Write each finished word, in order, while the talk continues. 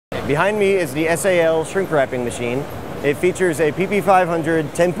Behind me is the SAL shrink wrapping machine. It features a PP500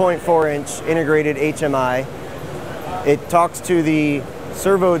 10.4-inch integrated HMI. It talks to the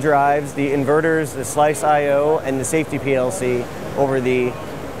servo drives, the inverters, the slice I/O, and the safety PLC over the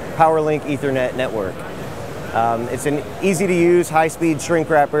PowerLink Ethernet network. It's an easy-to-use, high-speed shrink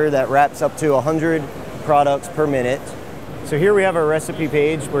wrapper that wraps up to 100 products per minute. So here we have a recipe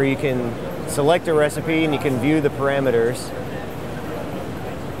page where you can select a recipe and you can view the parameters.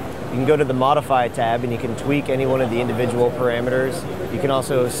 You can go to the Modify tab and you can tweak any one of the individual parameters. You can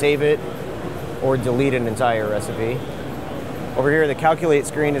also save it or delete an entire recipe. Over here, the Calculate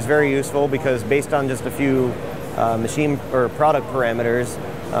screen is very useful because based on just a few machine or product parameters,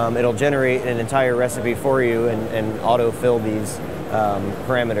 it'll generate an entire recipe for you and auto-fill these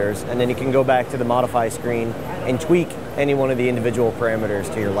parameters. And then you can go back to the Modify screen and tweak any one of the individual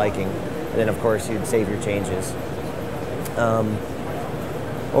parameters to your liking. And then, of course, you'd save your changes.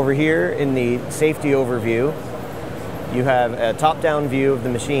 Over here in the safety overview, you have a top-down view of the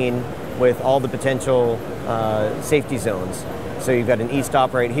machine with all the potential safety zones. So you've got an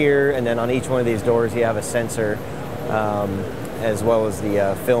e-stop right here, and then on each one of these doors you have a sensor as well as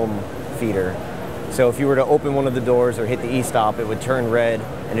the film feeder. So if you were to open one of the doors or hit the e-stop, it would turn red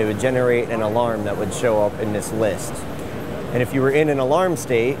and it would generate an alarm that would show up in this list. And if you were in an alarm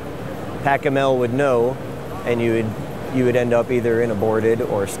state, PackML would know, and you would end up either in aborted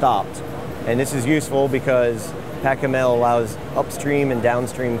or stopped. And this is useful because PackML allows upstream and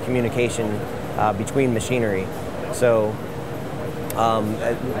downstream communication between machinery. So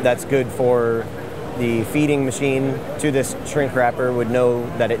that's good for the feeding machine to this shrink wrapper would know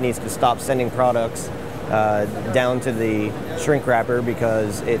that it needs to stop sending products down to the shrink wrapper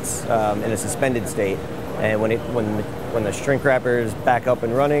because it's in a suspended state. And when the shrink wrapper is back up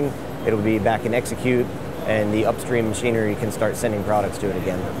and running, it'll be back in execute, and the upstream machinery can start sending products to it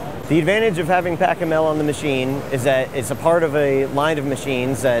again. The advantage of having PackML on the machine is that it's a part of a line of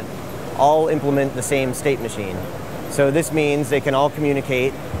machines that all implement the same state machine. So this means they can all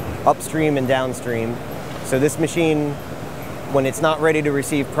communicate upstream and downstream. So this machine, when it's not ready to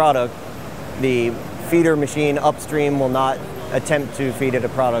receive product, the feeder machine upstream will not attempt to feed it a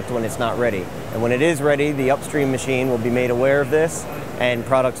product when it's not ready. And when it is ready, the upstream machine will be made aware of this and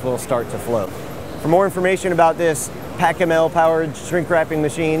products will start to flow. For more information about this PackML powered shrink wrapping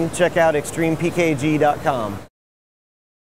machine, check out extremepkg.com.